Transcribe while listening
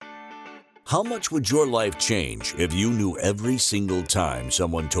How much would your life change if you knew every single time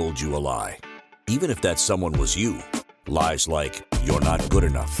someone told you a lie? Even if that someone was you. Lies like, you're not good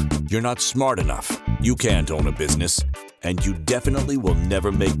enough, you're not smart enough, you can't own a business, and you definitely will never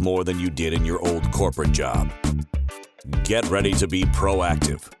make more than you did in your old corporate job. Get ready to be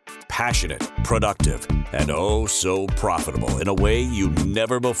proactive, passionate, productive, and oh so profitable in a way you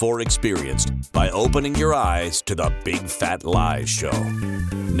never before experienced by opening your eyes to the Big Fat Lies Show.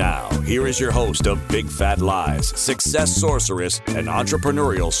 Now, here is your host of Big Fat Lies, success sorceress, and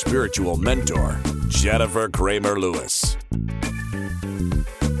entrepreneurial spiritual mentor, Jennifer Kramer-Lewis.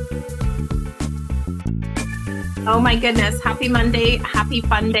 Oh my goodness. Happy Monday. Happy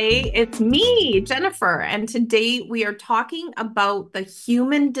fun day. It's me, Jennifer. And today we are talking about the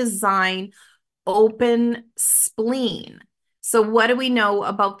human design open spleen. So what do we know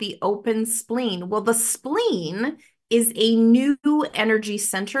about the open spleen? Well, the spleen is a new energy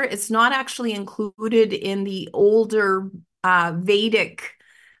center. It's not actually included in the older Vedic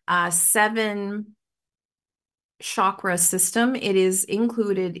 7 chakra system. It is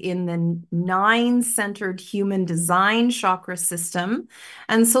included in the 9-centered human design chakra system.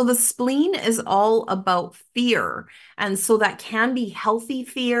 And so the spleen is all about fear. And so that can be healthy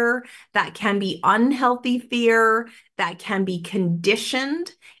fear, that can be unhealthy fear, that can be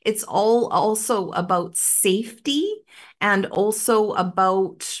conditioned. It's all also about safety and also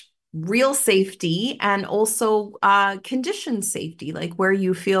about real safety and also conditioned safety, like where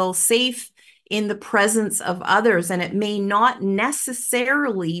you feel safe in the presence of others, and it may not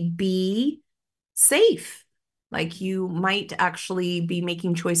necessarily be safe. Like you might actually be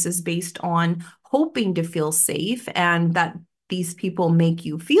making choices based on hoping to feel safe, and that these people make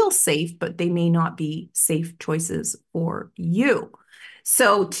you feel safe, but they may not be safe choices for you.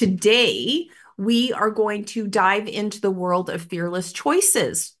 So today we are going to dive into the world of fearless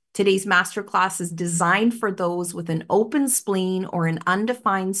choices. Today's masterclass is designed for those with an open spleen or an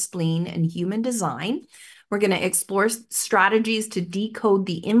undefined spleen in human design. We're going to explore strategies to decode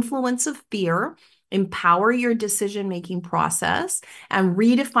the influence of fear, empower your decision-making process, and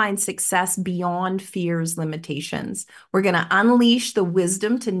redefine success beyond fear's limitations. We're going to unleash the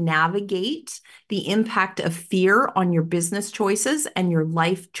wisdom to navigate the impact of fear on your business choices and your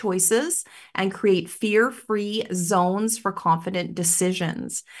life choices, and create fear-free zones for confident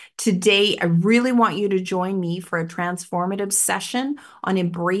decisions. Today, I really want you to join me for a transformative session on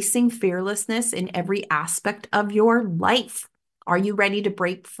embracing fearlessness in every aspect of your life. Are you ready to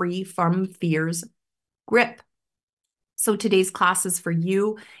break free from fear's grip? So today's class is for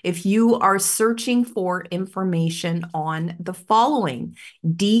you if you are searching for information on the following: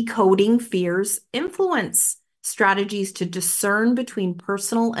 decoding fear's influence, strategies to discern between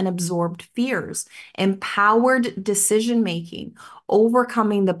personal and absorbed fears, empowered decision-making,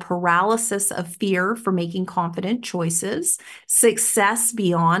 overcoming the paralysis of fear for making confident choices, success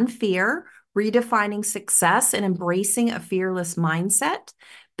beyond fear, redefining success and embracing a fearless mindset,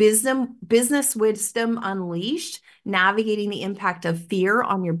 business wisdom unleashed, navigating the impact of fear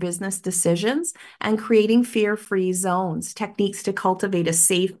on your business decisions, and creating fear-free zones, techniques to cultivate a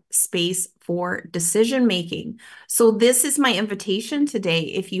safe space for decision making. So this is my invitation today.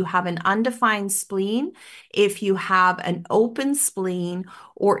 If you have an undefined spleen, if you have an open spleen,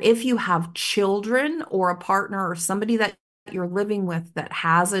 or if you have children or a partner or somebody that you're living with that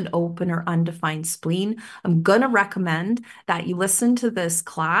has an open or undefined spleen, I'm going to recommend that you listen to this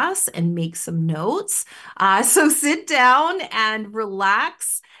class and make some notes. So sit down and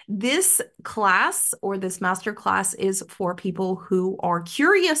relax. This class or this master class is for people who are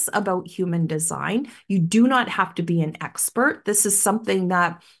curious about human design. You do not have to be an expert. This is something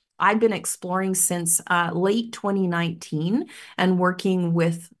that I've been exploring since late 2019 and working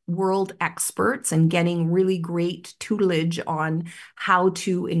with world experts and getting really great tutelage on how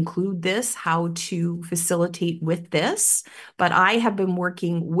to include this, how to facilitate with this. But I have been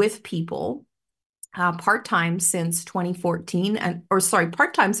working with people part-time since 2014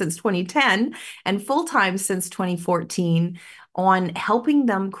 part-time since 2010 and full-time since 2014 on helping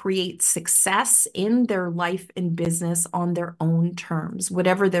them create success in their life and business on their own terms,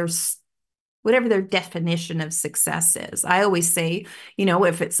 whatever their definition of success is. I always say,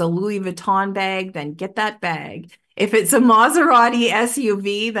 if it's a Louis Vuitton bag, then get that bag. If it's a Maserati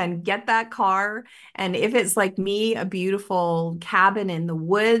SUV, then get that car. And if it's like me, a beautiful cabin in the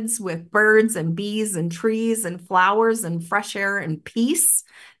woods with birds and bees and trees and flowers and fresh air and peace,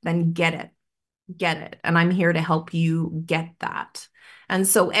 then get it. Get it. And I'm here to help you get that. And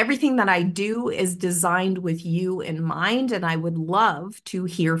so everything that I do is designed with you in mind, and I would love to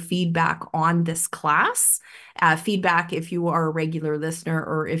hear feedback on this class Feedback, if you are a regular listener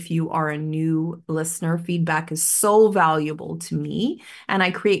or if you are a new listener, feedback is so valuable to me. And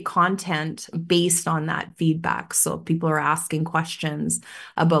I create content based on that feedback. So if people are asking questions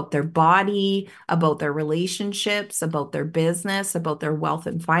about their body, about their relationships, about their business, about their wealth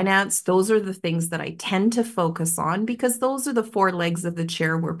and finance, those are the things that I tend to focus on because those are the four legs of the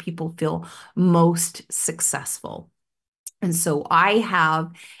chair where people feel most successful. And so I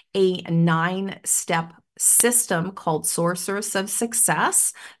have a 9-step system called Sorceress of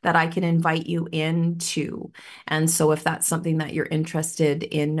Success that I can invite you into. And so if that's something that you're interested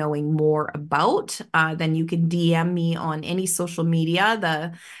in knowing more about, then you can DM me on any social media,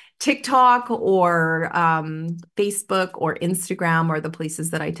 the TikTok or Facebook or Instagram are the places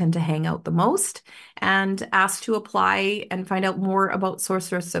that I tend to hang out the most, and ask to apply and find out more about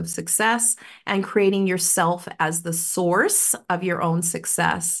Sorceress of Success and creating yourself as the source of your own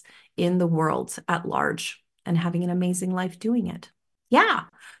success in the world at large and having an amazing life doing it. Yeah.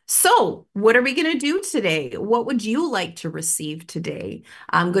 So, what are we going to do today? What would you like to receive today?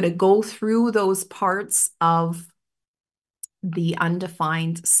 I'm going to go through those parts of the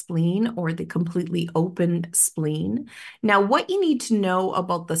undefined spleen or the completely open spleen. Now, what you need to know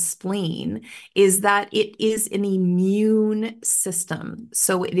about the spleen is that it is an immune system.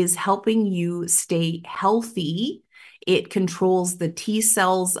 So it is helping you stay healthy. It controls the T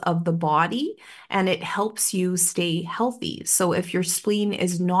cells of the body and it helps you stay healthy. So if your spleen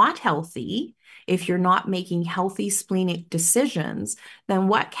is not healthy, if you're not making healthy splenic decisions, then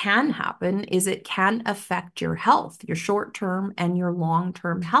what can happen is it can affect your health, your short-term and your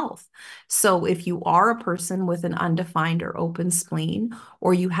long-term health. So if you are a person with an undefined or open spleen,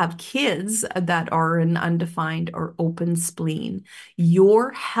 or you have kids that are an undefined or open spleen,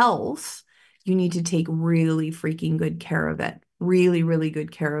 your health, you need to take really freaking good care of it. Really, really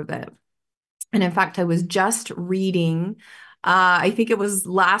good care of it. And in fact, I was just reading, I think it was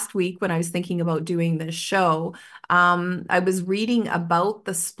last week when I was thinking about doing this show. I was reading about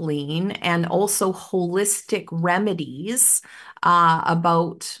the spleen and also holistic remedies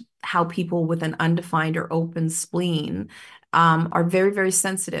about how people with an undefined or open spleen are very, very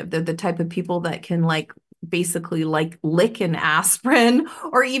sensitive. They're the type of people that can basically lick an aspirin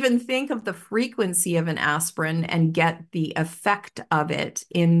or even think of the frequency of an aspirin and get the effect of it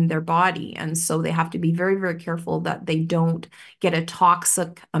in their body. And so they have to be very, very careful that they don't get a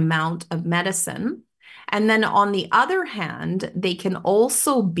toxic amount of medicine. And then on the other hand, they can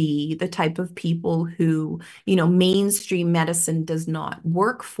also be the type of people who, mainstream medicine does not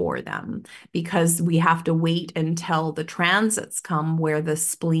work for them because we have to wait until the transits come where the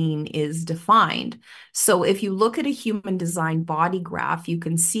spleen is defined. So if you look at a human design body graph, you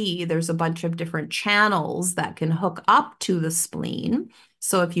can see there's a bunch of different channels that can hook up to the spleen.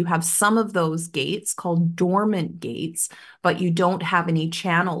 So if you have some of those gates called dormant gates, but you don't have any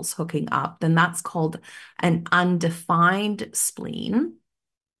channels hooking up, then that's called an undefined spleen.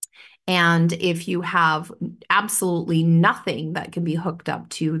 And if you have absolutely nothing that can be hooked up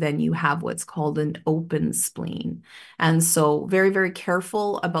to, then you have what's called an open spleen. And so very, very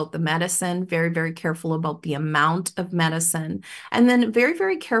careful about the medicine, very, very careful about the amount of medicine, and then very,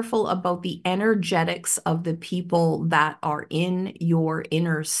 very careful about the energetics of the people that are in your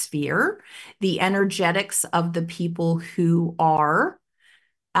inner sphere, the energetics of the people who are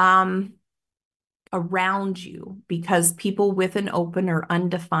around you, because people with an open or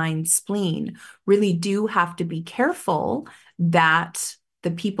undefined spleen really do have to be careful that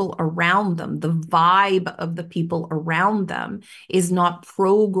the people around them, the vibe of the people around them is not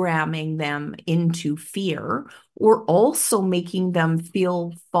programming them into fear or also making them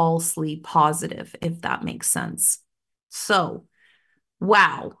feel falsely positive, if that makes sense. So,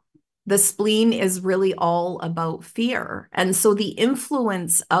 wow. The spleen is really all about fear. And so the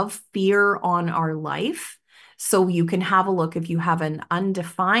influence of fear on our life. So you can have a look if you have an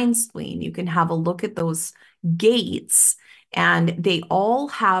undefined spleen, you can have a look at those gates, and they all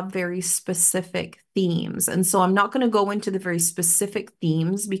have very specific themes. And so I'm not going to go into the very specific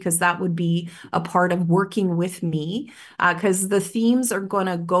themes because that would be a part of working with me, because the themes are going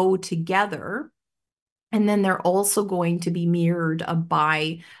to go together. And then they're also going to be mirrored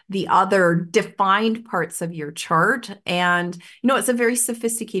by the other defined parts of your chart. And, it's a very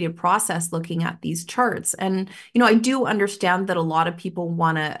sophisticated process looking at these charts. And, I do understand that a lot of people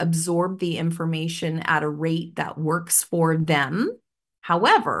want to absorb the information at a rate that works for them.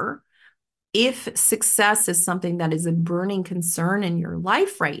 However, if success is something that is a burning concern in your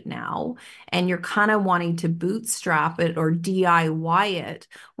life right now, and you're kind of wanting to bootstrap it or DIY it,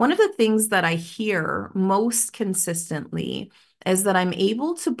 one of the things that I hear most consistently is that I'm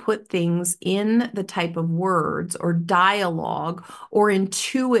able to put things in the type of words or dialogue or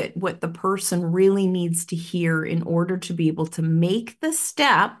intuit what the person really needs to hear in order to be able to make the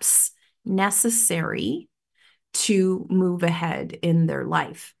steps necessary to move ahead in their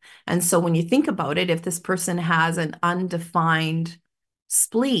life. And so when you think about it, if this person has an undefined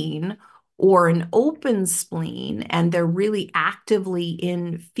spleen or an open spleen and they're really actively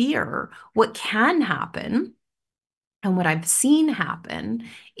in fear, what can happen and what I've seen happen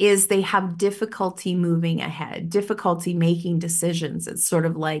is they have difficulty moving ahead, difficulty making decisions. It's sort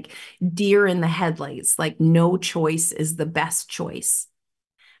of like deer in the headlights, like no choice is the best choice.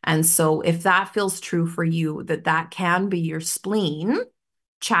 And so if that feels true for you, that can be your spleen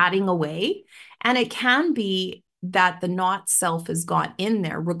chatting away. And it can be that the not self has got in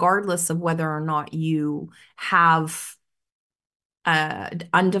there, regardless of whether or not you have an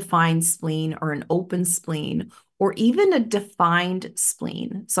undefined spleen or an open spleen or even a defined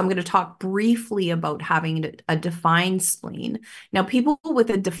spleen. So I'm going to talk briefly about having a defined spleen. Now, people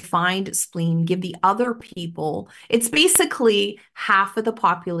with a defined spleen give the other people, it's basically half of the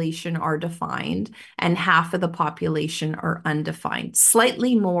population are defined and half of the population are undefined.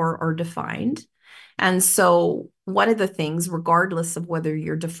 Slightly more are defined. And so one of the things, regardless of whether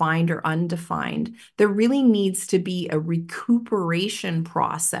you're defined or undefined, there really needs to be a recuperation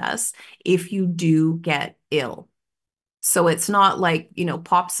process if you do get ill. So it's not like,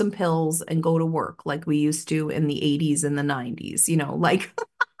 pop some pills and go to work like we used to in the 80s and the 90s, like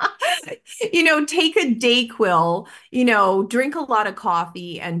take a Dayquil, drink a lot of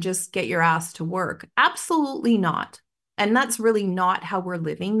coffee and just get your ass to work. Absolutely not. And that's really not how we're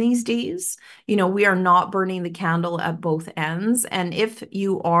living these days. We are not burning the candle at both ends. And if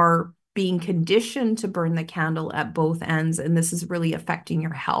you are being conditioned to burn the candle at both ends, and this is really affecting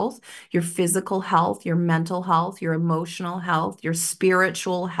your health, your physical health, your mental health, your emotional health, your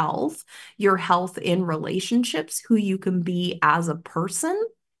spiritual health, your health in relationships, who you can be as a person,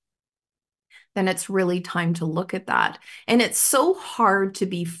 then it's really time to look at that. And it's so hard to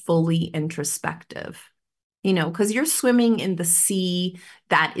be fully introspective, because you're swimming in the sea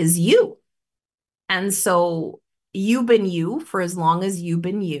that is you. And so you've been you for as long as you've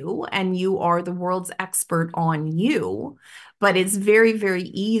been you, and you are the world's expert on you. But it's very, very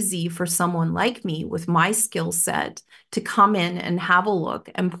easy for someone like me with my skill set to come in and have a look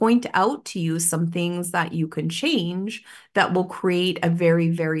and point out to you some things that you can change that will create a very,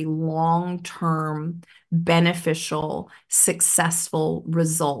 very long-term, beneficial, successful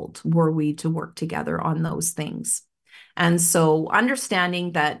result were we to work together on those things. And so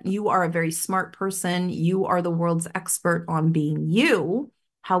understanding that you are a very smart person, you are the world's expert on being you.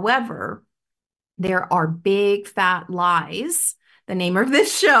 However, there are big fat lies, the name of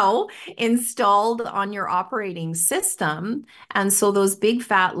this show, installed on your operating system. And so those big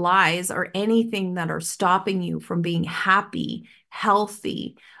fat lies are anything that are stopping you from being happy,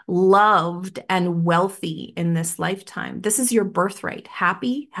 healthy, loved, and wealthy in this lifetime. This is your birthright: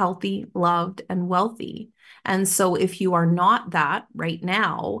 happy, healthy, loved, and wealthy. And so if you are not that right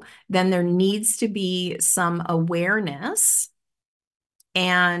now, then there needs to be some awareness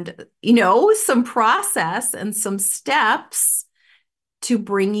and, some process and some steps to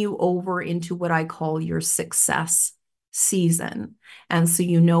bring you over into what I call your success season. And so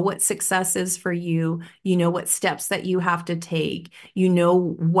what success is for you, what steps that you have to take,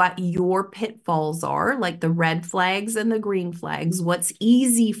 what your pitfalls are, like the red flags and the green flags, what's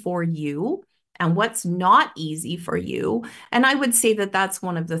easy for you and what's not easy for you. And I would say that that's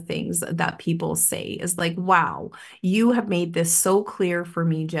one of the things that people say is like, wow, you have made this so clear for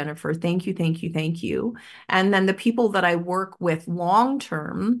me, Jennifer. Thank you, thank you, thank you. And then the people that I work with long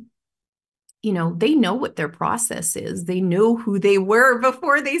term, they know what their process is. They know who they were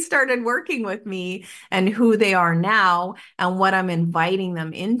before they started working with me and who they are now. And what I'm inviting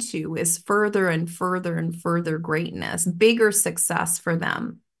them into is further and further and further greatness, bigger success for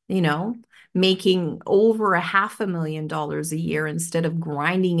them, making over $500,000 a year instead of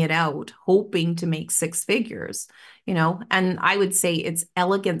grinding it out, hoping to make six figures. And I would say it's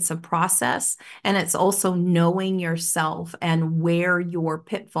elegance of process, and it's also knowing yourself and where your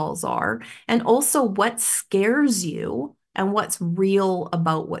pitfalls are, and also what scares you and what's real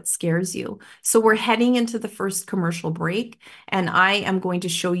about what scares you. So we're heading into the first commercial break, and I am going to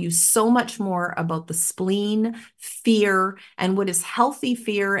show you so much more about the spleen, fear, and what is healthy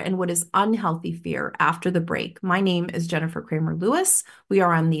fear and what is unhealthy fear after the break. My name is Jennifer Kramer Lewis. We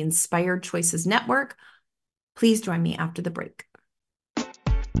are on the Inspired Choices Network. Please join me after the break.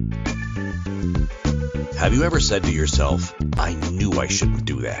 Have you ever said to yourself, I knew I shouldn't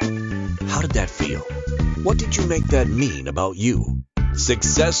do that? How did that feel? What did you make that mean about you?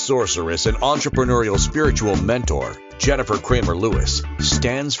 Success sorceress and entrepreneurial spiritual mentor, Jennifer Kramer Lewis,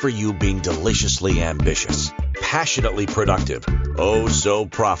 stands for you being deliciously ambitious, passionately productive, oh so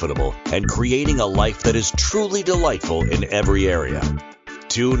profitable, and creating a life that is truly delightful in every area.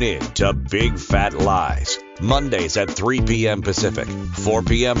 Tune in to Big Fat Lies, Mondays at 3 p.m. Pacific, 4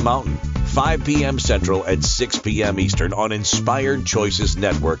 p.m. Mountain, 5 p.m. Central, and 6 p.m. Eastern on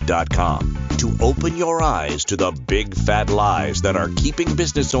InspiredChoicesNetwork.com to open your eyes to the big fat lies that are keeping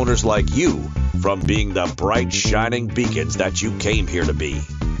business owners like you from being the bright, shining beacons that you came here to be.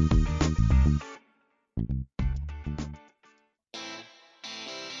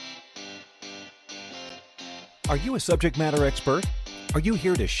 Are you a subject matter expert? Are you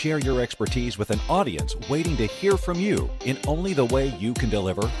here to share your expertise with an audience waiting to hear from you in only the way you can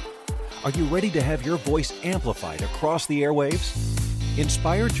deliver? Are you ready to have your voice amplified across the airwaves?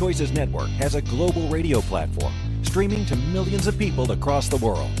 Inspired Choices Network has a global radio platform streaming to millions of people across the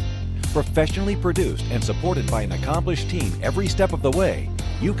world. Professionally produced and supported by an accomplished team every step of the way,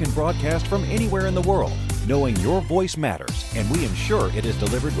 you can broadcast from anywhere in the world, knowing your voice matters, and we ensure it is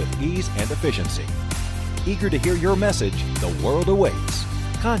delivered with ease and efficiency. Eager to hear your message, the world awaits.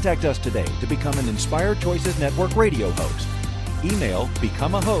 Contact us today to become an Inspired Choices Network radio host. Email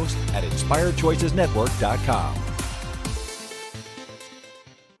become a host at inspiredchoicesnetwork.com.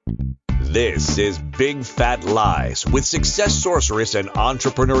 This is Big Fat Lies with success sorceress and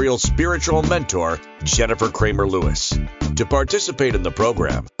entrepreneurial spiritual mentor, Jennifer Kramer Lewis. To participate in the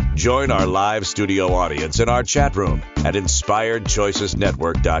program, join our live studio audience in our chat room at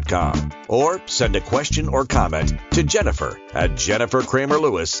InspiredChoicesNetwork.com or send a question or comment to Jennifer at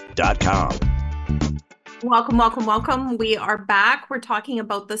JenniferKramerLewis.com. Welcome, welcome, welcome. We are back. We're talking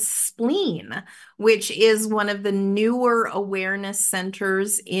about the spleen, which is one of the newer awareness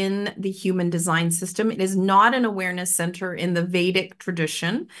centers in the human design system. It is not an awareness center in the Vedic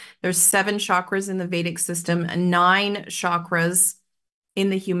tradition. There's 7 chakras in the Vedic system and 9 chakras in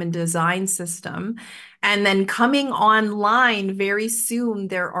the human design system. And then coming online very soon,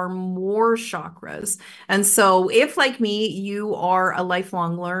 there are more chakras. And so if, like me, you are a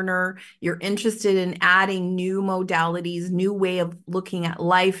lifelong learner, you're interested in adding new modalities, new way of looking at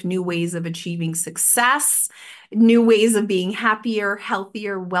life, new ways of achieving success, new ways of being happier,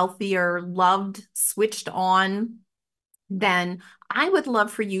 healthier, wealthier, loved, switched on, then I would love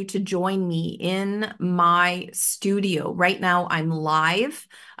for you to join me in my studio. Right now, I'm live.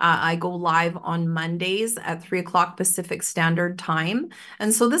 I go live on Mondays at 3 o'clock Pacific Standard Time.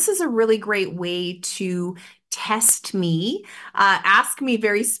 And so this is a really great way to test me, ask me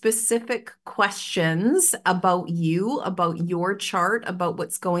very specific questions about you, about your chart, about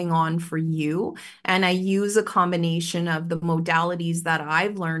what's going on for you. And I use a combination of the modalities that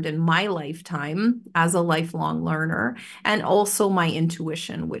I've learned in my lifetime as a lifelong learner, and also my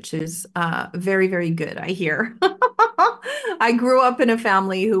intuition, which is very, very good, I hear. I grew up in a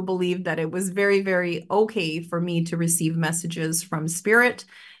family who believed that it was very, very okay for me to receive messages from spirit.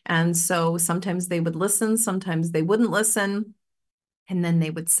 And so sometimes they would listen, sometimes they wouldn't listen. And then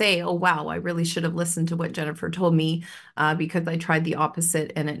they would say, oh, wow, I really should have listened to what Jennifer told me because I tried the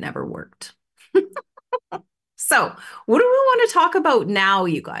opposite and it never worked. So what do we want to talk about now,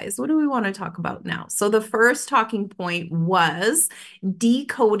 you guys? What do we want to talk about now? So the first talking point was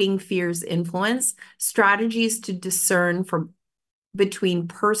decoding fear's influence, strategies to discern between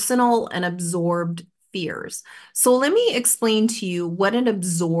personal and absorbed fears. So let me explain to you what an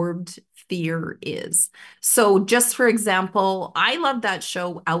absorbed fear is. So just for example, I love that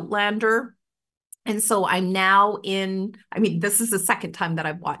show Outlander. And so I'm now this is the second time that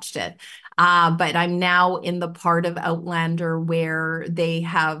I've watched it, but I'm now in the part of Outlander where they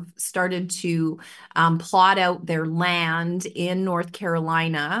have started to plot out their land in North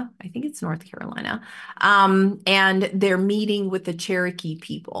Carolina. I think it's North Carolina. And they're meeting with the Cherokee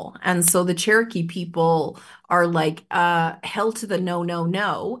people. And so the Cherokee people are like, hell to the no, no,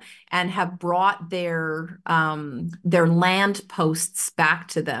 no, and have brought their land posts back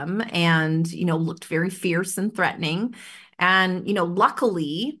to them and, looked very fierce and threatening. And,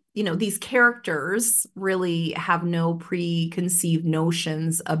 luckily, these characters really have no preconceived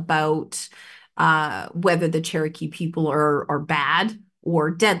notions about whether the Cherokee people are bad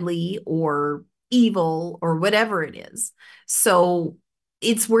or deadly or evil or whatever it is. So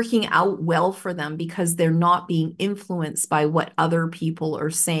it's working out well for them because they're not being influenced by what other people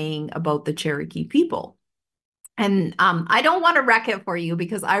are saying about the Cherokee people. And I don't want to wreck it for you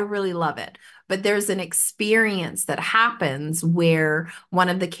because I really love it. But there's an experience that happens where one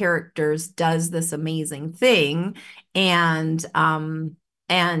of the characters does this amazing thing and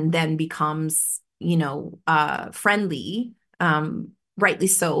then becomes, friendly, rightly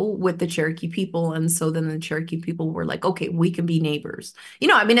so, with the Cherokee people. And so then the Cherokee people were like, okay, we can be neighbors.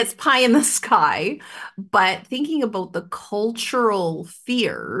 I mean, it's pie in the sky, but thinking about the cultural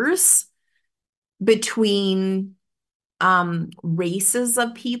fears between races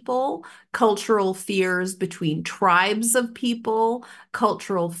of people, cultural fears between tribes of people,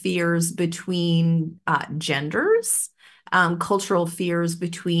 cultural fears between genders, cultural fears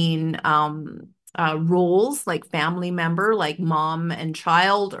between roles like family member, like mom and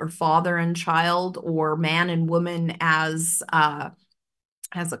child, or father and child, or man and woman as a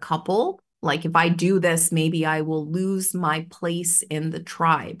couple. Like if I do this, maybe I will lose my place in the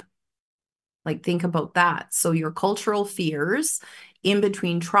tribe. Like, think about that. So, your cultural fears in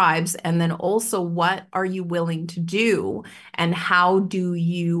between tribes, and then also what are you willing to do, and how do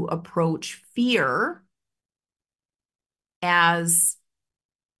you approach fear as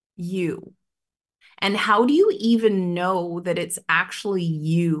you? And how do you even know that it's actually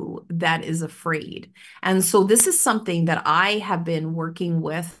you that is afraid? And so, this is something that I have been working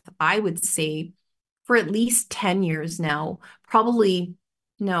with, I would say, for at least 10 years now, probably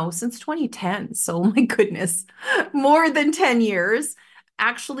no, since 2010. So, my goodness, more than 10 years,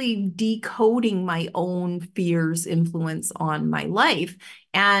 actually decoding my own fears' influence on my life.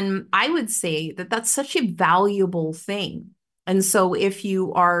 And I would say that that's such a valuable thing. And so, if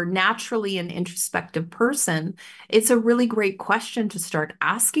you are naturally an introspective person, it's a really great question to start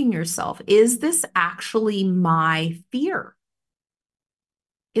asking yourself, is this actually my fear?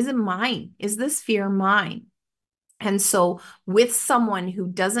 Is it mine? Is this fear mine? And so, with someone who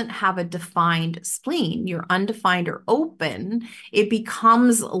doesn't have a defined spleen, you're undefined or open, it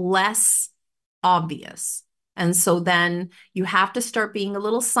becomes less obvious. And so then you have to start being a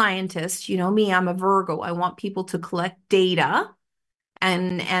little scientist. You know me, I'm a Virgo. I want people to collect data.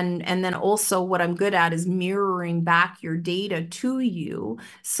 And then also what I'm good at is mirroring back your data to you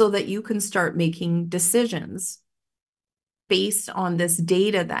so that you can start making decisions based on this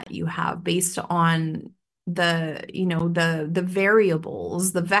data that you have, based on the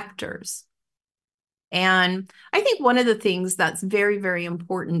variables, the vectors. And I think one of the things that's very, very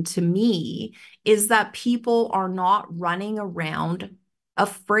important to me is that people are not running around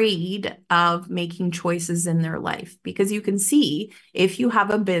afraid of making choices in their life. Because you can see if you have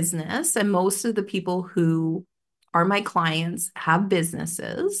a business, and most of the people who are my clients have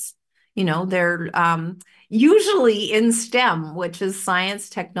businesses, they're usually in STEM, which is science,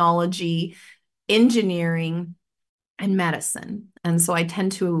 technology, engineering, and medicine. And so I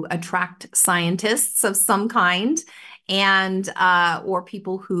tend to attract scientists of some kind, and or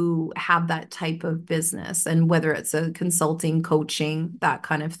people who have that type of business, and whether it's a consulting, coaching, that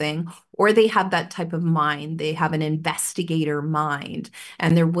kind of thing, or they have that type of mind, they have an investigator mind,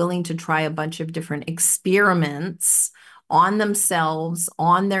 and they're willing to try a bunch of different experiments on themselves,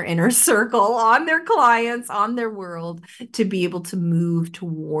 on their inner circle, on their clients, on their world, to be able to move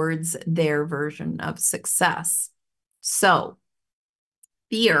towards their version of success. So,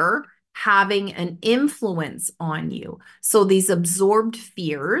 fear having an influence on you. So, these absorbed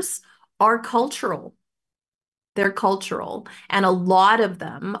fears are cultural. They're cultural. And a lot of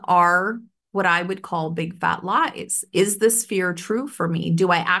them are what I would call big fat lies. Is this fear true for me?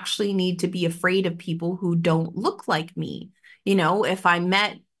 Do I actually need to be afraid of people who don't look like me? If I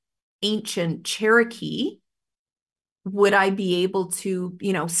met ancient Cherokee, would I be able to,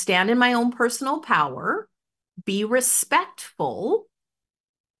 stand in my own personal power, be respectful,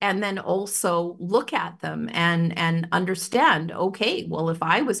 and then also look at them and understand, okay, well, if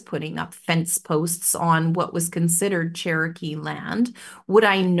I was putting up fence posts on what was considered Cherokee land, would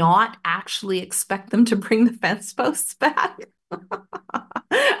I not actually expect them to bring the fence posts back?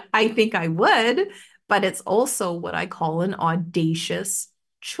 I think I would, but it's also what I call an audacious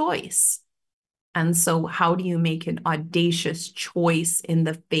choice. And so, how do you make an audacious choice in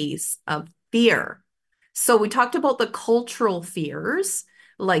the face of fear? So, we talked about the cultural fears,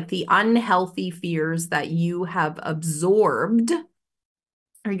 like the unhealthy fears that you have absorbed,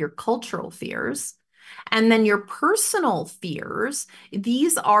 or your cultural fears. And then your personal fears,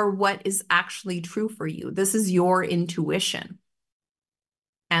 these are what is actually true for you. This is your intuition.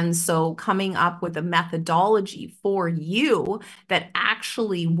 And so coming up with a methodology for you that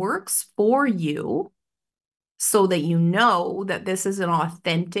actually works for you so that you know that this is an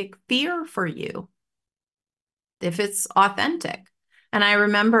authentic fear for you. If it's authentic. And I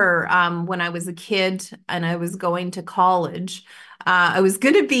remember when I was a kid and I was going to college, I was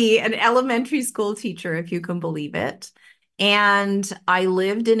going to be an elementary school teacher, if you can believe it. And I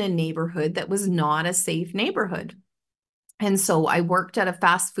lived in a neighborhood that was not a safe neighborhood. And so I worked at a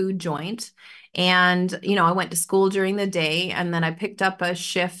fast food joint. And, I went to school during the day and then I picked up a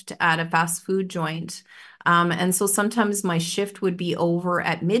shift at a fast food joint. And so sometimes my shift would be over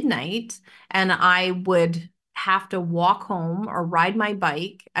at midnight and I would have to walk home or ride my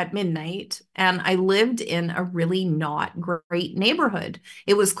bike at midnight. And I lived in a really not great neighborhood.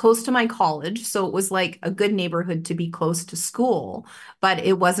 It was close to my college. So it was like a good neighborhood to be close to school, but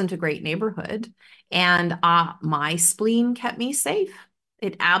it wasn't a great neighborhood. And my spleen kept me safe.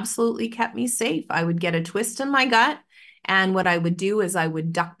 It absolutely kept me safe. I would get a twist in my gut. And what I would do is I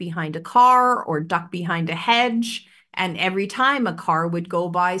would duck behind a car or duck behind a hedge. And every time a car would go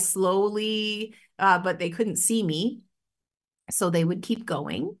by slowly, but they couldn't see me. So they would keep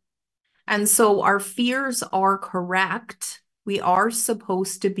going. And so our fears are correct. We are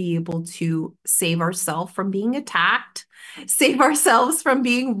supposed to be able to save ourselves from being attacked, save ourselves from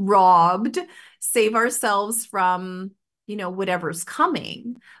being robbed, save ourselves from, whatever's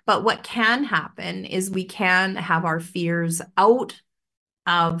coming. But what can happen is we can have our fears out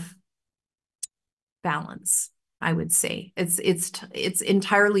of balance. I would say it's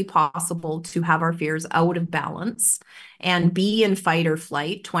entirely possible to have our fears out of balance and be in fight or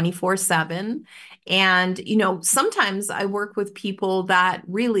flight 24/7. And sometimes I work with people that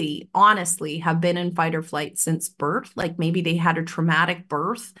really honestly have been in fight or flight since birth. Like maybe they had a traumatic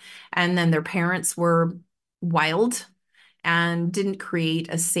birth and then their parents were wild and didn't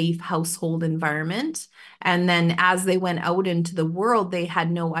create a safe household environment. And then as they went out into the world, they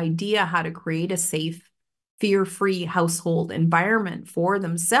had no idea how to create a safe, fear-free household environment for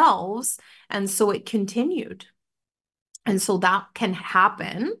themselves. And so it continued. And so that can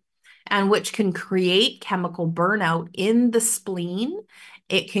happen, and which can create chemical burnout in the spleen.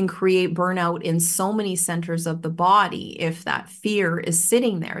 It can create burnout in so many centers of the body if that fear is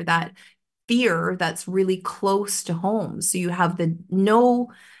sitting there, that fear that's really close to home. So you have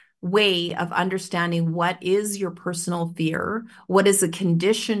no way of understanding what is your personal fear, what is a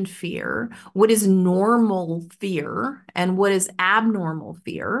conditioned fear, what is normal fear, and what is abnormal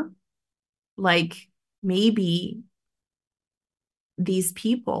fear. Like maybe these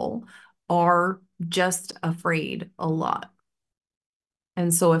people are just afraid a lot.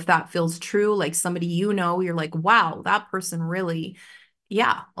 And so if that feels true, like somebody you're like, wow, that person really,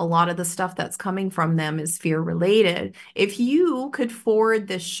 yeah, a lot of the stuff that's coming from them is fear related. If you could forward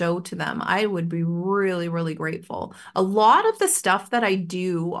this show to them, I would be really, really grateful. A lot of the stuff that I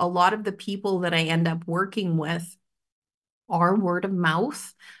do, a lot of the people that I end up working with are word of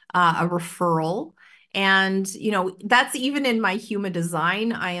mouth, a referral. And, that's even in my human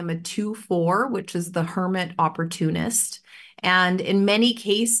design. I am a 2/4, which is the hermit opportunist. And in many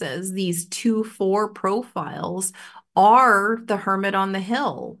cases, these 2/4 profiles are the hermit on the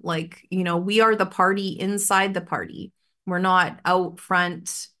hill. Like, we are the party inside the party. We're not out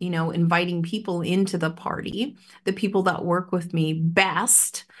front, inviting people into the party. The people that work with me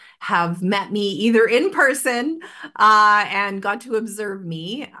best have met me either in person and got to observe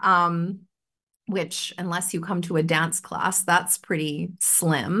me, which, unless you come to a dance class, that's pretty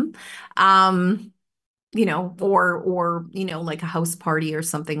slim. Or like a house party or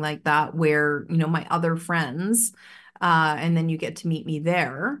something like that, where, my other friends, and then you get to meet me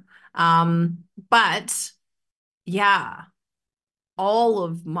there. But yeah, all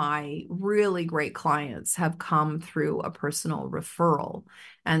of my really great clients have come through a personal referral.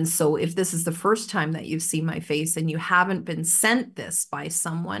 And so if this is the first time that you've seen my face and you haven't been sent this by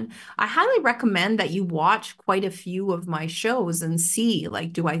someone, I highly recommend that you watch quite a few of my shows and see,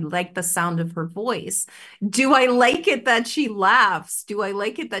 like, do I like the sound of her voice? Do I like it that she laughs? Do I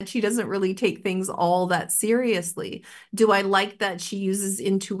like it that she doesn't really take things all that seriously? Do I like that she uses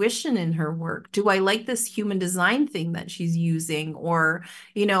intuition in her work? Do I like this human design thing that she's using? Or,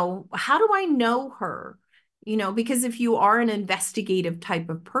 how do I know her? Because if you are an investigative type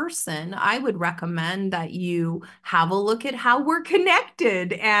of person, I would recommend that you have a look at how we're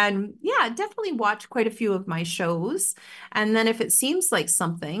connected. And yeah, definitely watch quite a few of my shows. And then if it seems like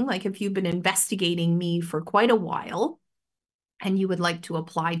something, like if you've been investigating me for quite a while, and you would like to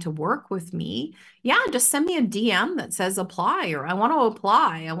apply to work with me, yeah, just send me a DM that says apply, or I want to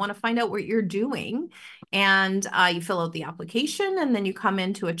apply. I want to find out what you're doing. And you fill out the application and then you come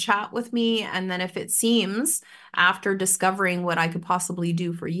into a chat with me. And then if it seems, after discovering what I could possibly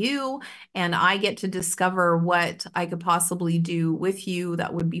do for you, and I get to discover what I could possibly do with you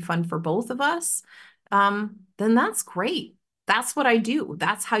that would be fun for both of us, then that's great. that's what I do.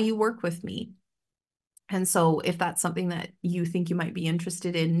 That's how you work with me. And so if that's something that you think you might be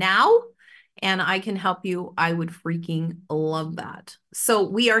interested in now, and I can help you, I would freaking love that. So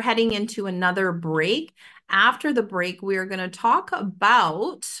we are heading into another break. After the break, we are going to talk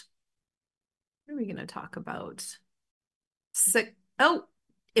about, what are we going to talk about?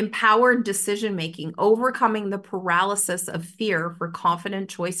 Empowered decision-making, overcoming the paralysis of fear for confident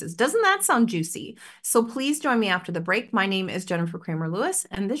choices. Doesn't that sound juicy? So please join me after the break. My name is Jennifer Kramer Lewis,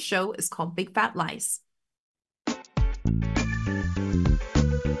 and this show is called Big Fat Lies.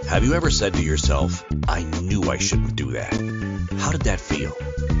 Have you ever said to yourself, I knew I shouldn't do that? How did that feel?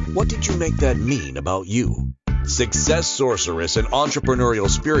 What did you make that mean about you? Success sorceress and entrepreneurial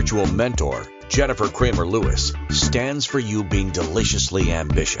spiritual mentor, Jennifer Kramer Lewis, stands for you being deliciously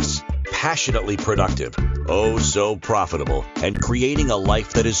ambitious, passionately productive, oh so profitable, and creating a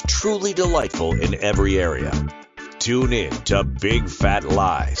life that is truly delightful in every area. Tune in to Big Fat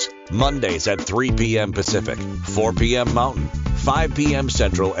Lies, Mondays at 3 p.m. Pacific, 4 p.m. Mountain, 5 p.m.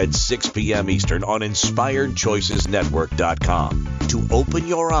 Central, and 6 p.m. Eastern on InspiredChoicesNetwork.com to open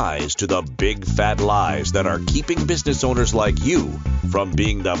your eyes to the big fat lies that are keeping business owners like you from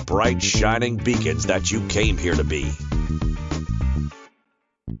being the bright, shining beacons that you came here to be.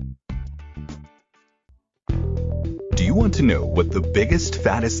 Do you want to know what the biggest,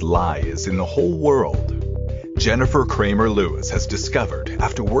 fattest lie is in the whole world? Jennifer Kramer Lewis has discovered,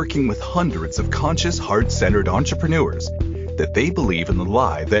 after working with hundreds of conscious, heart-centered entrepreneurs, that they believe in the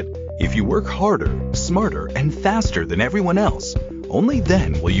lie that if you work harder, smarter, and faster than everyone else, only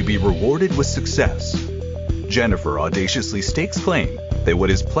then will you be rewarded with success. Jennifer audaciously stakes claim that what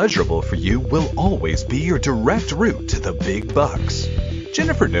is pleasurable for you will always be your direct route to the big bucks.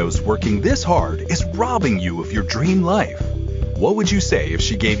 Jennifer knows working this hard is robbing you of your dream life. What would you say if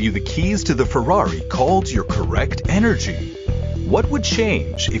she gave you the keys to the Ferrari called your correct energy? What would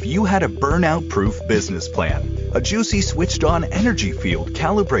change if you had a burnout-proof business plan, a juicy switched-on energy field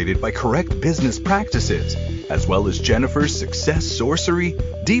calibrated by correct business practices, as well as Jennifer's success sorcery,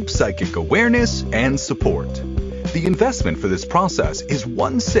 deep psychic awareness, and support? The investment for this process is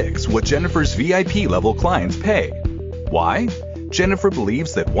 1/6 what Jennifer's VIP level clients pay. Why? Jennifer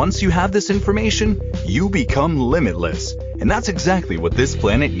believes that once you have this information, you become limitless. And that's exactly what this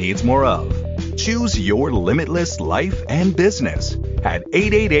planet needs more of. Choose your limitless life and business at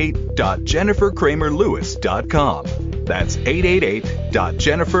 888.jenniferkramerlewis.com. That's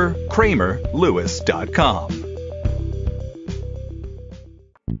 888.jenniferkramerlewis.com.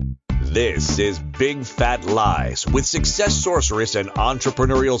 This is Big Fat Lies with success sorceress and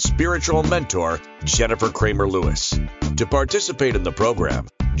entrepreneurial spiritual mentor, Jennifer Kramer Lewis. To participate in the program,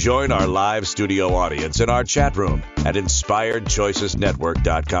 join our live studio audience in our chat room at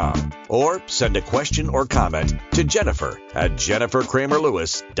InspiredChoicesNetwork.com or send a question or comment to Jennifer at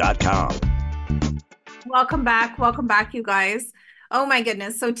JenniferKramerLewis.com. Welcome back, you guys. Oh my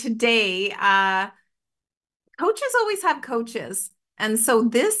goodness. So today, coaches always have coaches. And so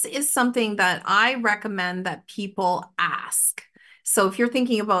this is something that I recommend that people ask. So if you're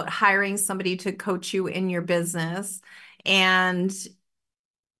thinking about hiring somebody to coach you in your business and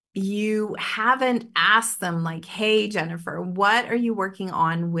you haven't asked them like, hey, Jennifer, what are you working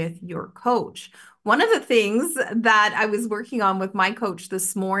on with your coach? One of the things that I was working on with my coach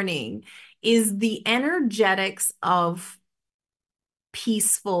this morning is the energetics of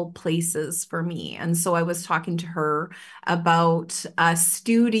peaceful places for me. And so I was talking to her about a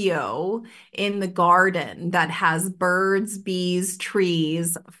studio in the garden that has birds, bees,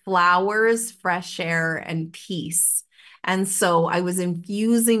 trees, flowers, fresh air, and peace. And so I was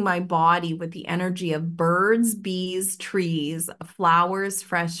infusing my body with the energy of birds, bees, trees, flowers,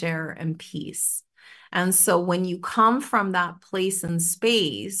 fresh air, and peace. And so when you come from that place and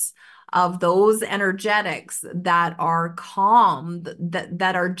space of those energetics that are calm,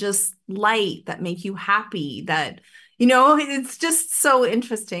 that are just light, that make you happy, that, you know, it's just so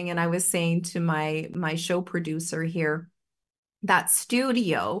interesting. And I was saying to my show producer here, that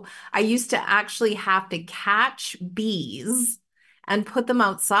studio, I used to actually have to catch bees and put them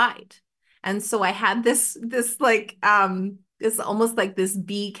outside. And so I had this like, it's almost like this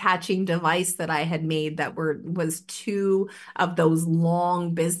bee catching device that I had made that was 2 of those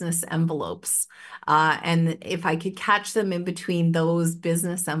long business envelopes. And if I could catch them in between those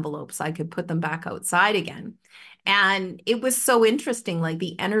business envelopes, I could put them back outside again. And it was so interesting, like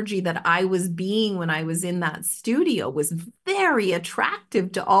the energy that I was being when I was in that studio was very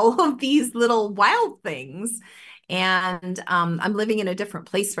attractive to all of these little wild things. And I'm living in a different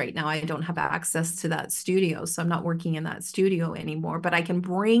place right now. I don't have access to that studio, so I'm not working in that studio anymore, but I can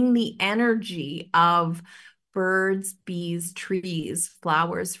bring the energy of birds, bees, trees,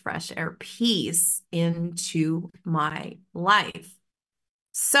 flowers, fresh air, peace into my life.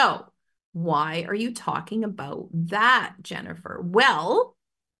 So, why are you talking about that, Jennifer? Well,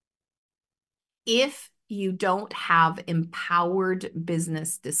 if you don't have empowered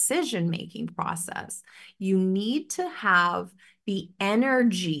business decision-making process, you need to have the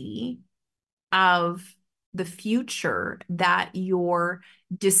energy of the future that your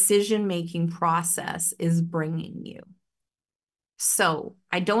decision-making process is bringing you. So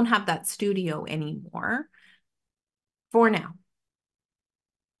I don't have that studio anymore for now.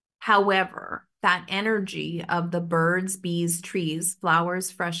 However, that energy of the birds, bees, trees, flowers,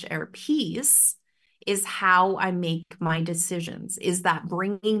 fresh air, peace is how I make my decisions. Is that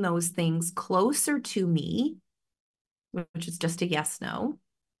bringing those things closer to me, which is just a yes, no?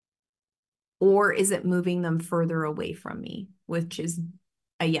 Or is it moving them further away from me, which is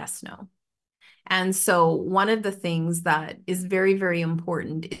a yes, no? And so one of the things that is very, very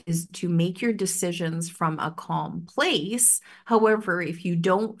important is to make your decisions from a calm place. However, if you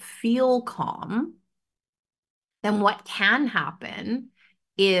don't feel calm, then what can happen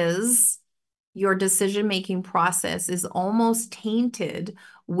is your decision-making process is almost tainted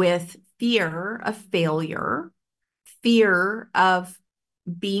with fear of failure, fear of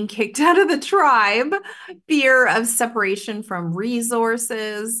being kicked out of the tribe, fear of separation from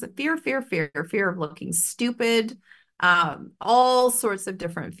resources, fear of looking stupid, all sorts of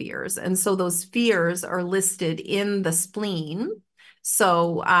different fears. And so those fears are listed in the spleen.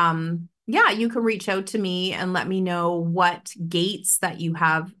 So yeah, you can reach out to me and let me know what gates that you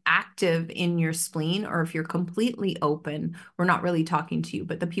have active in your spleen, or if you're completely open, we're not really talking to you,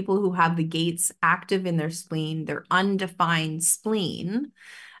 but the people who have the gates active in their spleen, their undefined spleen,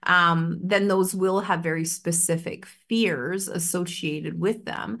 then those will have very specific fears associated with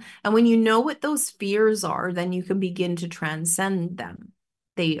them. And when you know what those fears are, then you can begin to transcend them.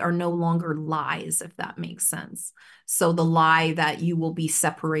 They are no longer lies, if that makes sense. So the lie that you will be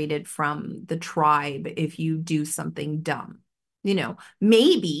separated from the tribe if you do something dumb,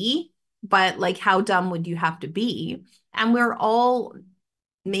 maybe, but like how dumb would you have to be? And we're all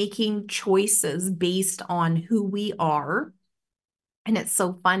making choices based on who we are. And it's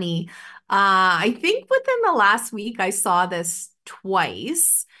so funny. I think within the last week, I saw this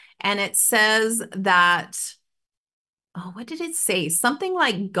twice, and it says that, oh, what did it say? Something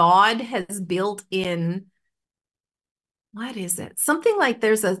like God has built in, what is it? Something like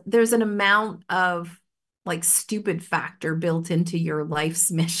there's an amount of like stupid factor built into your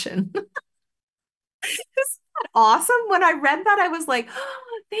life's mission. Isn't that awesome? When I read that, I was like,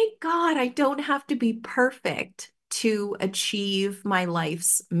 oh, thank God I don't have to be perfect to achieve my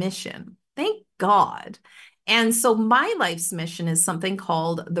life's mission. Thank God. And so my life's mission is something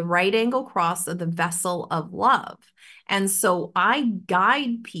called the right angle cross of the vessel of love. And so I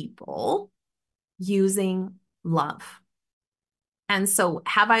guide people using love. And so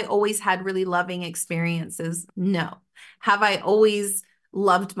have I always had really loving experiences? No. Have I always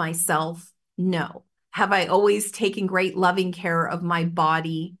loved myself? No. Have I always taken great loving care of my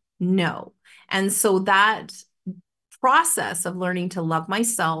body? No. And so that process of learning to love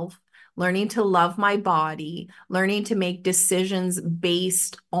myself, learning to love my body, learning to make decisions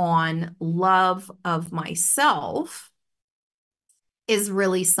based on love of myself is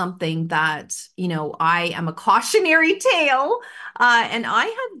really something that, I am a cautionary tale. And I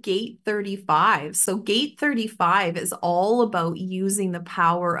have gate 35. So gate 35 is all about using the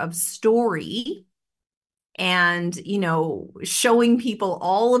power of story and, showing people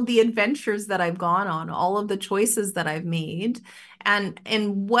all of the adventures that I've gone on, all of the choices that I've made, and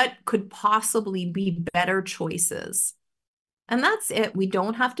what could possibly be better choices. And that's it. We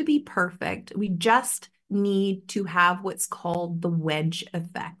don't have to be perfect. We just need to have what's called the wedge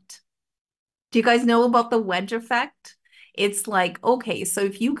effect. Do you guys know about the wedge effect? It's like, okay, so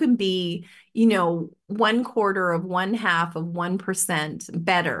if you can be, 1/4 of 1/2 of 1%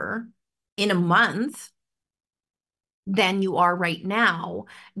 better in a month than you are right now,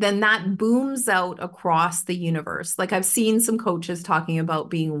 then that booms out across the universe. Like I've seen some coaches talking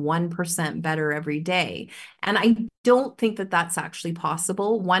about being 1% better every day. And I don't think that that's actually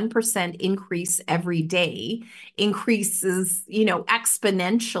possible. 1% increase every day increases,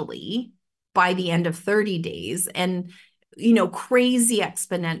 exponentially by the end of 30 days. And crazy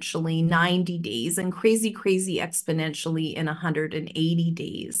exponentially 90 days and crazy exponentially in 180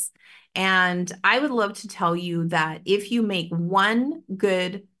 days. And I would love to tell you that if you make one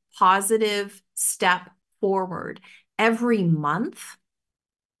good positive step forward every month,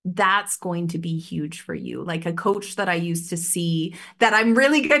 that's going to be huge for you. Like a coach that I used to see that I'm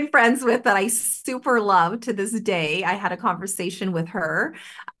really good friends with, that I super love to this day. I had a conversation with her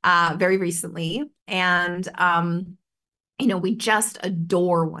very recently, and we just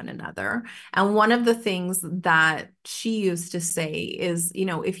adore one another. And one of the things that she used to say is,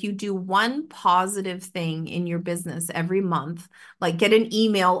 if you do one positive thing in your business every month, like get an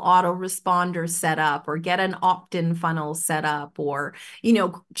email autoresponder set up, or get an opt-in funnel set up, or,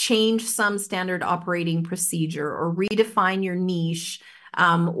 change some standard operating procedure, or redefine your niche,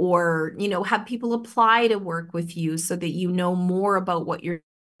 or, have people apply to work with you so that you know more about what you're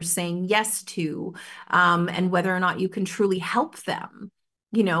saying yes to, and whether or not you can truly help them,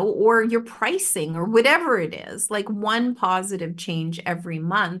 or your pricing or whatever it is, like one positive change every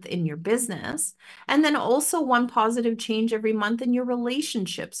month in your business. And then also one positive change every month in your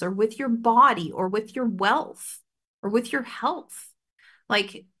relationships, or with your body, or with your wealth, or with your health.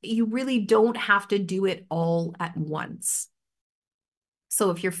 Like, you really don't have to do it all at once. So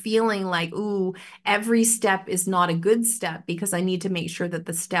if you're feeling like, ooh, every step is not a good step because I need to make sure that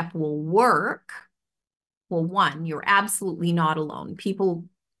the step will work. Well, one, you're absolutely not alone. People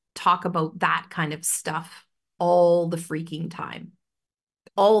talk about that kind of stuff all the freaking time.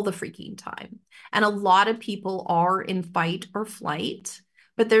 All the freaking time. And a lot of people are in fight or flight,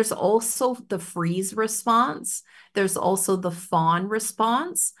 but there's also the freeze response. There's also the fawn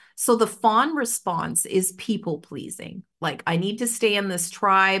response. So the fawn response is people pleasing. Like, I need to stay in this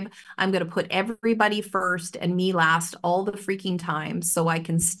tribe. I'm going to put everybody first and me last all the freaking time so I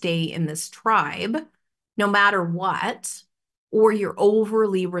can stay in this tribe no matter what. Or you're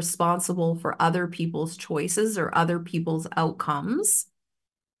overly responsible for other people's choices or other people's outcomes.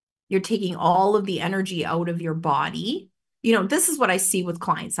 You're taking all of the energy out of your body. This is what I see with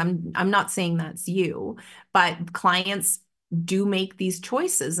clients. I'm not saying that's you, but clients do make these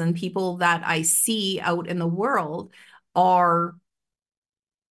choices, and people that I see out in the world are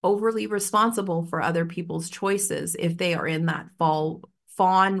overly responsible for other people's choices if they are in that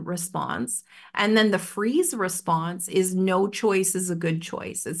fawn response. And then the freeze response is no choice is a good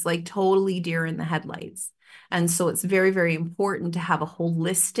choice. It's like totally deer in the headlights. And so it's very, very important to have a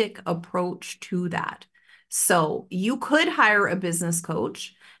holistic approach to that. So you could hire a business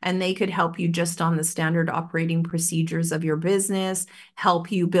coach, and they could help you just on the standard operating procedures of your business,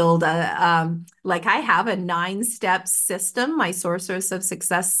 help you build like I have a 9-step system, my Sorceress of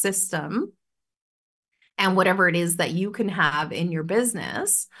Success system, and whatever it is that you can have in your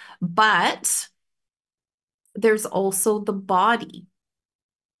business. But there's also the body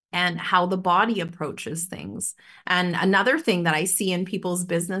and how the body approaches things. And another thing that I see in people's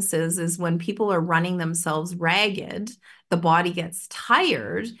businesses is when people are running themselves ragged, the body gets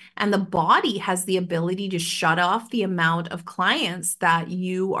tired, and the body has the ability to shut off the amount of clients that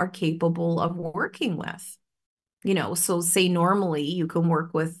you are capable of working with. So say normally you can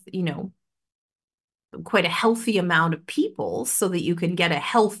work with, quite a healthy amount of people so that you can get a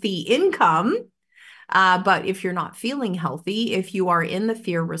healthy income. But if you're not feeling healthy, if you are in the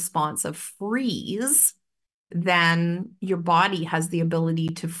fear response of freeze, then your body has the ability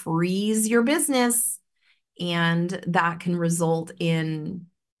to freeze your business. And that can result in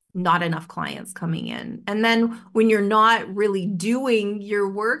not enough clients coming in. And then when you're not really doing your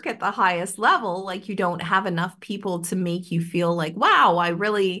work at the highest level, like you don't have enough people to make you feel like, wow, I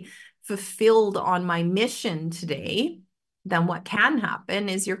really fulfilled on my mission today, then what can happen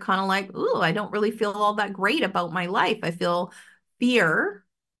is you're kind of like, ooh, I don't really feel all that great about my life. I feel fear,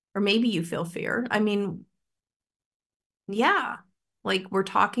 or maybe you feel fear. I mean, yeah, like we're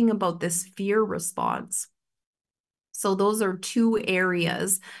talking about this fear response. So those are two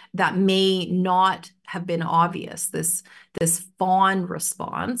areas that may not have been obvious, this fawn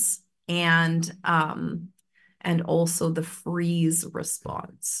response and also the freeze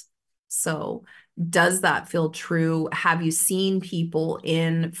response. So does that feel true? Have you seen people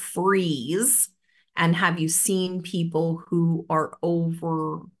in freeze, and have you seen people who are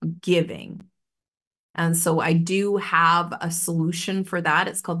over giving? And so I do have a solution for that.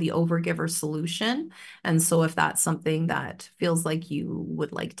 It's called the Overgiver solution. And so if that's something that feels like you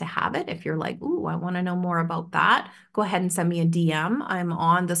would like to have it, if you're like, ooh, I want to know more about that, go ahead and send me a DM. I'm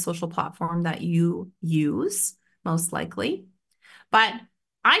on the social platform that you use, most likely. But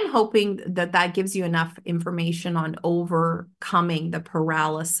I'm hoping that that gives you enough information on overcoming the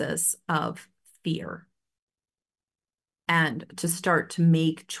paralysis of fear, and to start to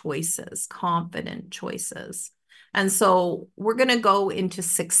make choices, confident choices. And so we're going to go into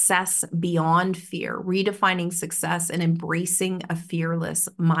success beyond fear, redefining success and embracing a fearless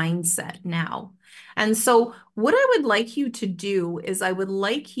mindset now. And so what I would like you to do is I would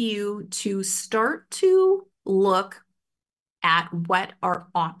like you to start to look at what are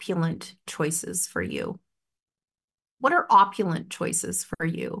opulent choices for you. What are opulent choices for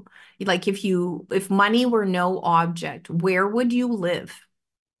you? Like if money were no object, where would you live?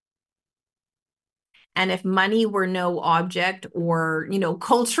 And if money were no object, or,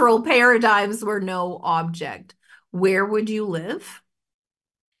 cultural paradigms were no object, where would you live?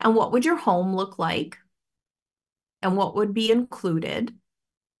 And what would your home look like? And what would be included?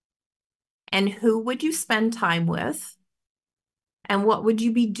 And who would you spend time with? And what would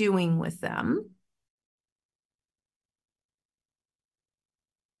you be doing with them?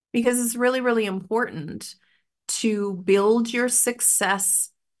 Because it's really, really important to build your success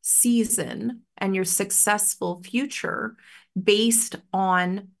season and your successful future based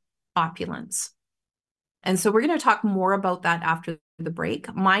on opulence. And so we're going to talk more about that after the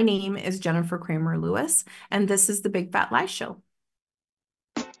break. My name is Jennifer Kramer Lewis, and this is the Big Fat Lie Show.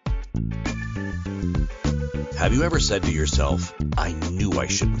 Have you ever said to yourself, I knew I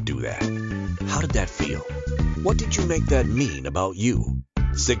shouldn't do that? How did that feel? What did you make that mean about you?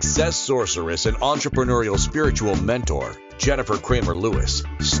 Success sorceress and entrepreneurial spiritual mentor, Jennifer Kramer Lewis,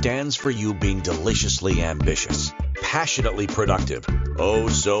 stands for you being deliciously ambitious, passionately productive, oh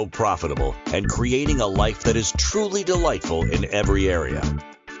so profitable, and creating a life that is truly delightful in every area.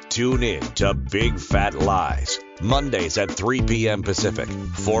 Tune in to Big Fat Lies, Mondays at 3 p.m. Pacific,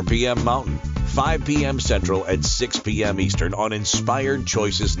 4 p.m. Mountain, 5 p.m. Central, and 6 p.m. Eastern on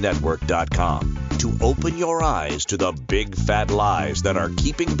InspiredChoicesNetwork.com to open your eyes to the big fat lies that are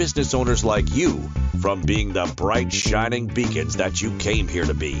keeping business owners like you from being the bright, shining beacons that you came here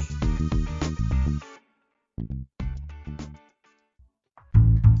to be.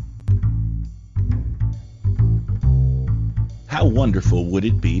 How wonderful would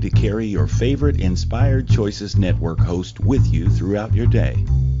it be to carry your favorite Inspired Choices Network host with you throughout your day?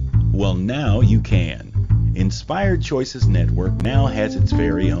 Well, now you can. Inspired Choices Network now has its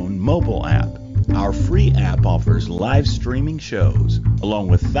very own mobile app. Our free app offers live streaming shows, along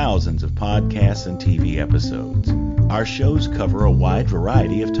with thousands of podcasts and TV episodes. Our shows cover a wide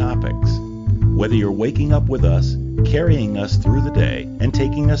variety of topics. Whether you're waking up with us, carrying us through the day, and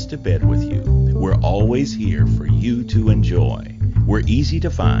taking us to bed with you, we're always here for you to enjoy. We're easy to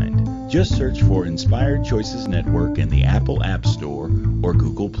find. Just search for Inspired Choices Network in the Apple App Store or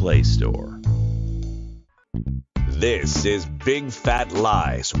Google Play Store. This is Big Fat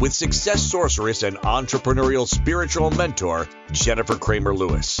Lies with success sorceress and entrepreneurial spiritual mentor, Jennifer Kramer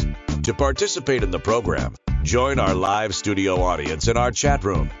Lewis. To participate in the program, join our live studio audience in our chat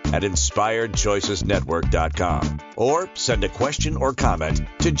room at InspiredChoicesNetwork.com or send a question or comment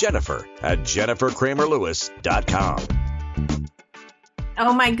to Jennifer at JenniferKramerLewis.com.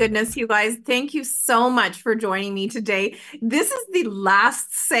 Oh my goodness, you guys, thank you so much for joining me today. This is the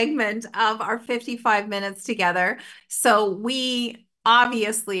last segment of our 55 minutes together. So we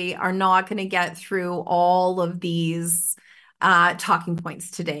obviously are not going to get through all of these talking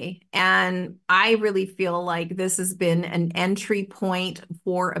points today. And I really feel like this has been an entry point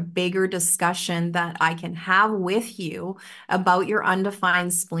for a bigger discussion that I can have with you about your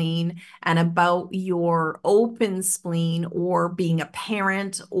undefined spleen and about your open spleen, or being a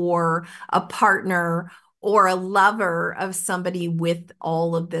parent or a partner or a lover of somebody with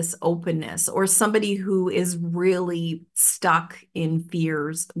all of this openness, or somebody who is really stuck in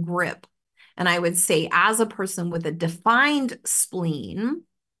fear's grip. And I would say, as a person with a defined spleen,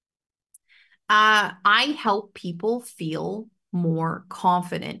 I help people feel more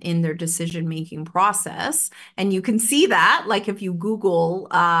confident in their decision-making process. And you can see that, like if you Google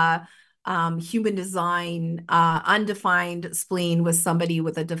human design, undefined spleen with somebody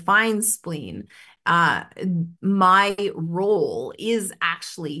with a defined spleen, my role is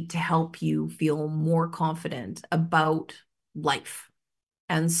actually to help you feel more confident about life.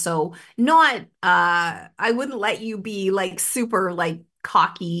 And so I wouldn't let you be like super like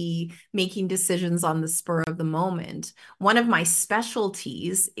cocky, making decisions on the spur of the moment. One of my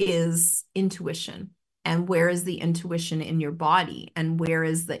specialties is intuition. And where is the intuition in your body? And where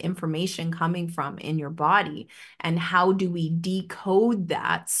is the information coming from in your body? And how do we decode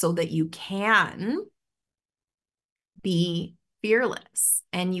that so that you can be fearless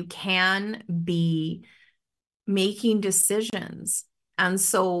and you can be making decisions? And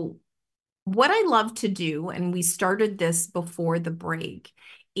so what I love to do, and we started this before the break,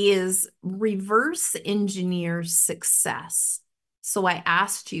 is reverse engineer success So I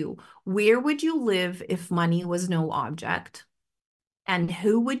asked you, where would you live if money was no object? And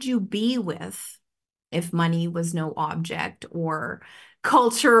who would you be with if money was no object, or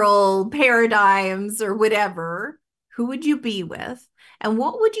cultural paradigms or whatever? Who would you be with? And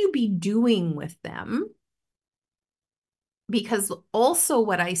what would you be doing with them? Because also,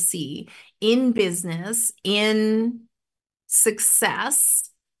 what I see in business, in success,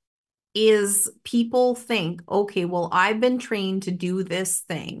 is people think, okay, well, I've been trained to do this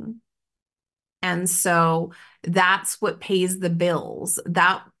thing. And so that's what pays the bills.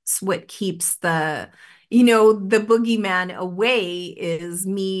 That's what keeps the boogeyman away, is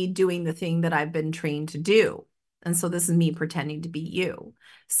me doing the thing that I've been trained to do. And so this is me pretending to be you.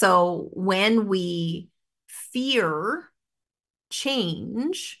 So when we fear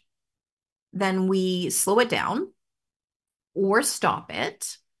change, then we slow it down or stop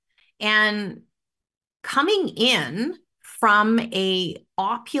it. And coming in from a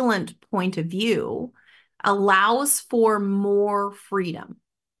opulent point of view allows for more freedom.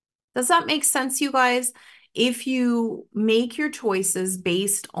 Does that make sense, you guys? If you make your choices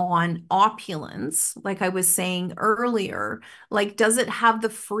based on opulence, like I was saying earlier, like, does it have the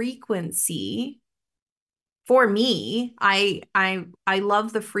frequency? For me, I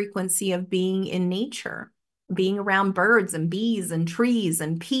love the frequency of being in nature, being around birds and bees and trees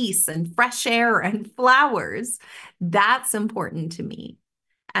and peace and fresh air and flowers. That's important to me.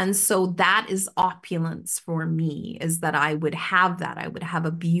 And so that is opulence for me, is that I would have that. I would have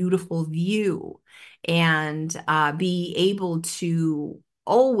a beautiful view and be able to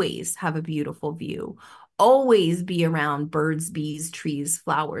always have a beautiful view, always be around birds, bees, trees,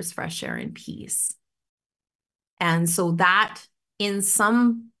 flowers, fresh air, and peace. And so that, in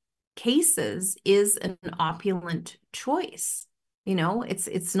some cases, is an opulent choice.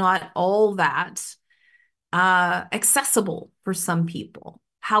 It's not all that accessible for some people.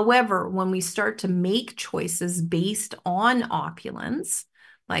 However, when we start to make choices based on opulence,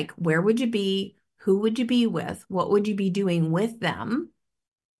 like where would you be, who would you be with, what would you be doing with them?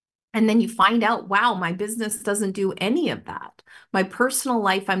 And then you find out, wow, my business doesn't do any of that. My personal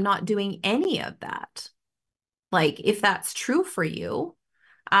life, I'm not doing any of that. Like, if that's true for you,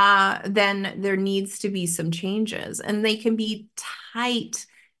 then there needs to be some changes, and they can be tight,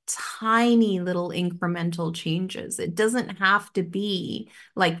 tiny little incremental changes. It doesn't have to be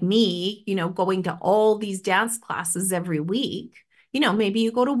like me, going to all these dance classes every week. Maybe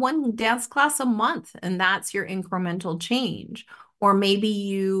you go to one dance class a month and that's your incremental change. Or maybe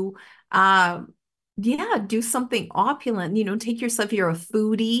you, do something opulent, take yourself, you're a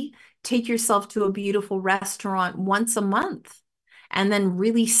foodie, take yourself to a beautiful restaurant once a month and then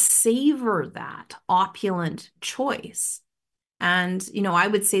really savor that opulent choice. And, I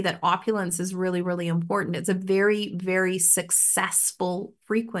would say that opulence is really, really important. It's a very, very successful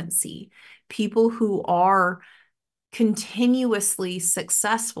frequency. People who are continuously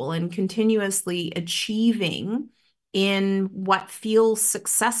successful and continuously achieving in what feels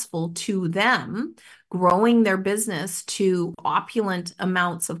successful to them, growing their business to opulent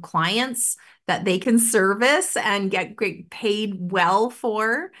amounts of clients that they can service and get paid well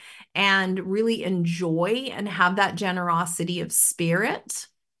for, and really enjoy and have that generosity of spirit.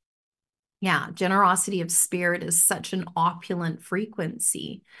 Yeah, generosity of spirit is such an opulent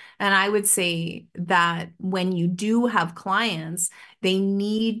frequency. And I would say that when you do have clients, they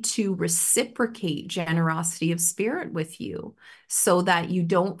need to reciprocate generosity of spirit with you so that you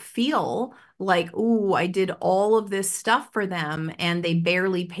don't feel like, oh, I did all of this stuff for them and they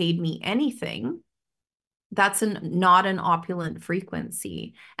barely paid me anything. That's not an opulent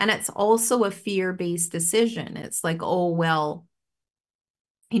frequency. And it's also a fear-based decision. It's like, oh, well,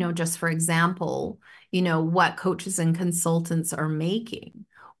 just for example, what coaches and consultants are making,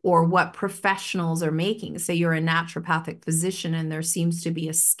 or what professionals are making. Say you're a naturopathic physician and there seems to be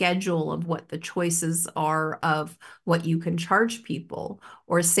a schedule of what the choices are of what you can charge people.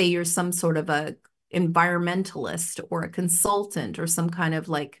 Or say you're some sort of a environmentalist or a consultant or some kind of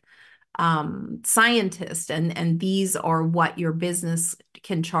like scientist, and these are what your business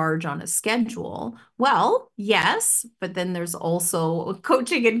can charge on a schedule. Well, yes, but then there's also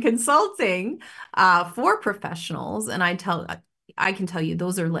coaching and consulting for professionals, and I can tell you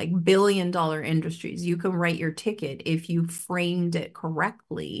those are like billion-dollar industries. You can write your ticket if you framed it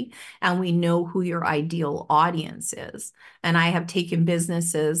correctly, and we know who your ideal audience is. And I have taken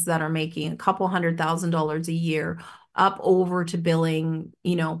businesses that are making a couple $100,000 a year up over to billing,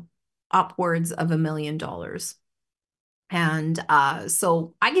 upwards of $1 million. And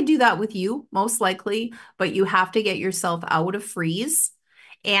so I could do that with you, most likely, but you have to get yourself out of freeze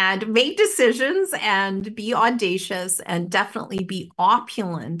and make decisions and be audacious and definitely be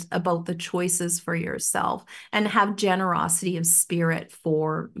opulent about the choices for yourself and have generosity of spirit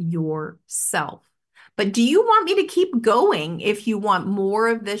for yourself. But do you want me to keep going? If you want more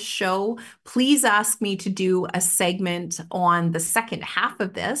of this show, please ask me to do a segment on the second half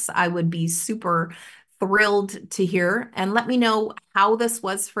of this. I would be super thrilled to hear, and let me know how this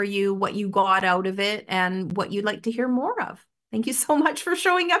was for you, what you got out of it, and what you'd like to hear more of. Thank you so much for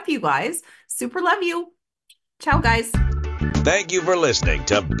showing up, you guys. Super love you. Ciao, guys. Thank you for listening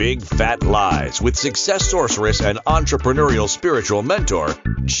to Big Fat Lies with success sorceress and entrepreneurial spiritual mentor,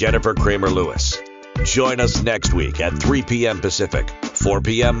 Jennifer Kramer Lewis. Join us next week at 3 p.m. Pacific, 4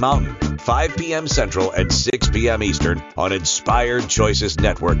 p.m. Mountain, 5 p.m. Central, and 6 p.m. Eastern on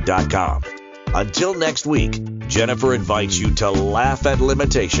InspiredChoicesNetwork.com. Until next week, Jennifer invites you to laugh at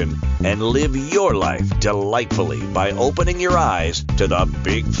limitation and live your life delightfully by opening your eyes to the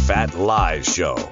Big Fat Lies Show.